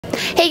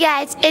Hey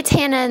guys, it's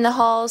Hanna in the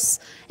Halls,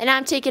 and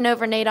I'm taking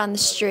over Nate on the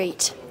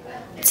street.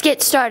 Let's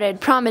get started,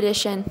 prom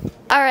edition.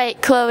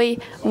 Alright, Chloe,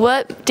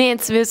 what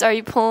dance moves are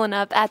you pulling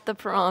up at the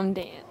prom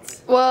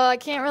dance? Well, I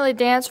can't really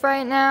dance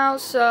right now,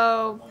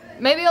 so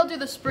maybe I'll do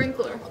the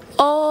sprinkler.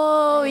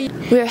 Oh,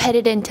 we're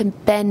headed into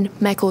Ben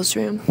Meckel's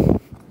room.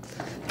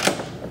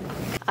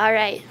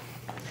 Alright,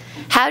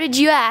 how did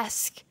you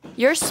ask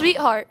your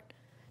sweetheart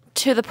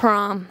to the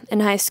prom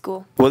in high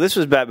school? Well, this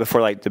was back before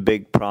like the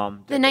big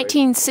prom. The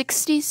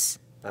 1960s?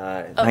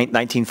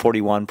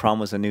 1941, prom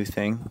was a new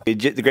thing. The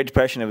Great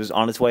Depression, it was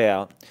on its way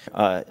out.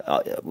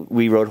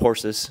 We rode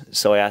horses,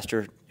 so I asked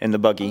her in the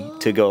buggy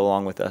to go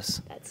along with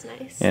us. That's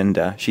nice.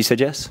 And she said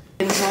yes.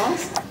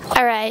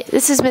 All right,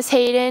 this is Miss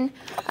Hayden.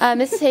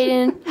 Miss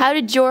Hayden, how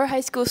did your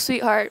high school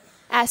sweetheart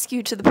ask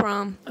you to the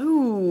prom?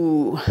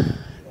 Ooh.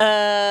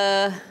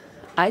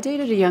 I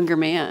dated a younger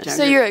man.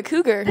 So you're a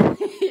cougar.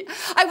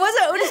 I was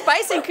an Otis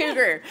Bison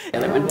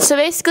cougar. So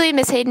basically,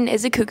 Miss Hayden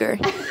is a cougar.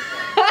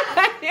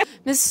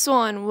 Miss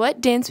Swan, what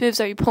dance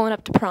moves are you pulling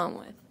up to prom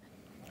with?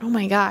 Oh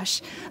my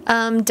gosh.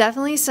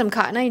 Definitely some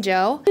Cotton Eye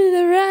Joe. To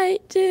the right,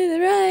 to the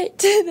right,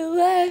 to the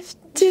left,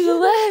 to the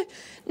left.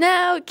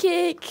 Now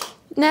kick,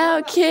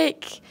 now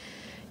kick,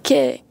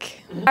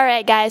 kick. All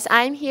right, guys,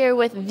 I'm here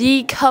with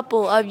the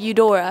couple of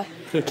Eudora,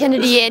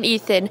 Kennedy and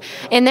Ethan,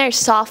 and they're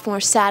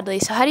sophomores, sadly.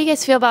 So how do you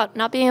guys feel about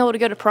not being able to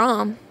go to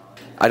prom?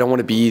 I don't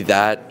want to be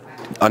that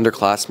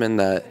underclassman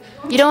that...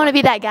 You don't want to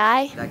be that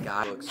guy? That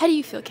guy. How do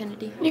you feel,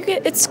 Kennedy?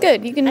 It's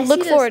good. You can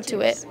look forward to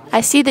it.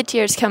 I see the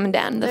tears coming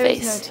down the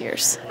face. There's no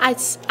tears.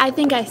 I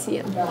think I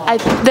see them.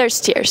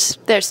 There's tears.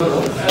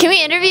 Can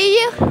we interview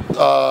you?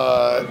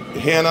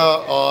 Hanna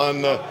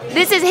on...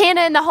 This is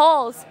Hanna in the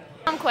Halls.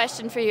 Prom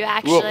question for you,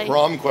 actually. Ooh, a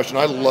prom question.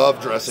 I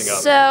love dressing up.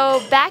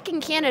 So, back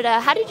in Canada,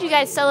 how did you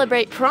guys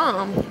celebrate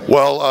prom?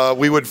 Well,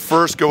 we would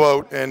first go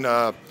out and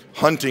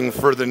hunting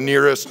for the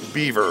nearest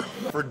beaver.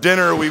 For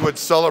dinner, we would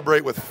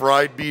celebrate with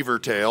fried beaver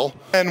tail.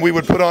 And we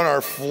would put on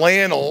our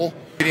flannel.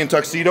 Canadian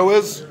tuxedo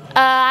is?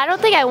 I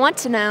don't think I want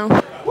to know.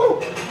 Woo,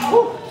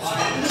 woo.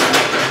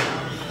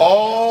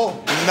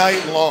 All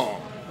night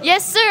long.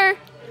 Yes, sir.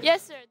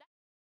 Yes, sir.